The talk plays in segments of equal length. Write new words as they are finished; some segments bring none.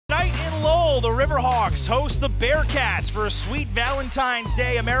Lowell, the Riverhawks host the Bearcats for a sweet Valentine's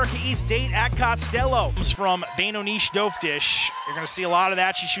Day America East date at Costello. Comes from Benonish Dovdish. You're going to see a lot of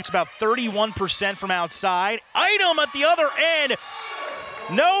that. She shoots about 31% from outside. Item at the other end,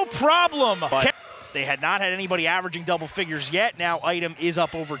 no problem. But they had not had anybody averaging double figures yet. Now Item is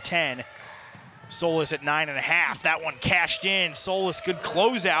up over 10. Solis at 9.5. That one cashed in. Solis, good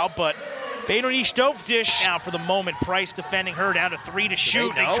closeout, but Benonish Dovdish now for the moment. Price defending her down to 3 to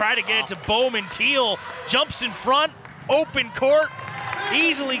shoot. They try to get it to Bowman. Teal jumps in front, open court,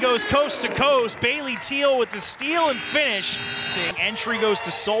 easily goes coast to coast. Bailey Teal with the steal and finish. Entry goes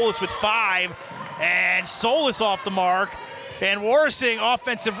to Solis with 5, and Solis off the mark. Van Warsing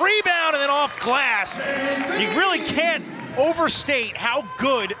offensive rebound and then off glass. You really can't overstate how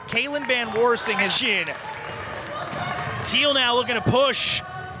good Kaylin Van Warsing has been. Teal now looking to push.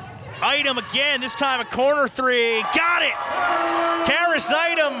 Item again, this time a corner 3. Got it! Karis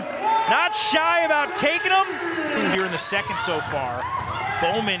Item not shy about taking them. Here in the second so far.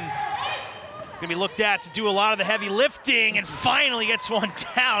 Bowman is going to be looked at to do a lot of the heavy lifting and finally gets one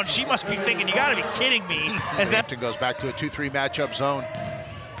down. She must be thinking, you got to be kidding me. As Binghamton goes back to a 2-3 matchup zone.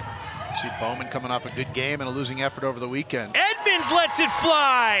 See Bowman coming off a good game and a losing effort over the weekend. Edmonds lets it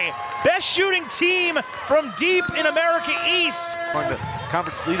fly. Best shooting team from deep in America East. On the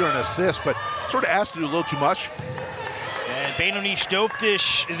conference leader in assists, but sort of asked to do a little too much. And Benonish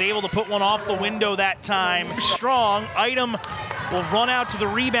Dovdish is able to put one off the window that time. Strong. Item will run out to the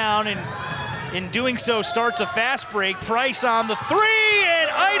rebound, and in doing so starts a fast break. Price on the 3, and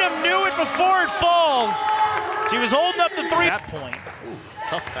Item knew it before it falls. She was holding up the 3 at that point. Ooh,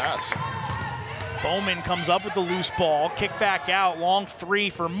 tough pass. Bowman comes up with the loose ball, kick back out, long 3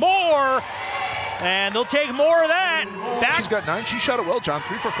 for more, and they'll take more of that. Back. She's got 9. She shot it well, John.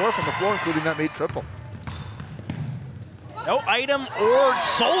 3 for 4 from the floor, including that made triple. No Item or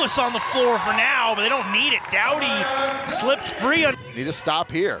Solis on the floor for now, but they don't need it. Dowdy slipped free. Need a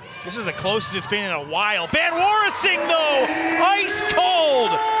stop here. This is the closest it's been in a while. Van Warsing, though, ice cold.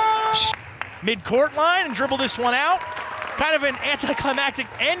 Mid-court line and dribble this one out. Kind of an anticlimactic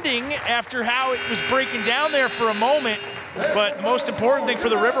ending after how it was breaking down there for a moment. But the most important thing for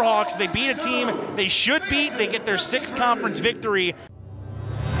the Riverhawks, they beat a team they should beat. They get their 6th conference victory.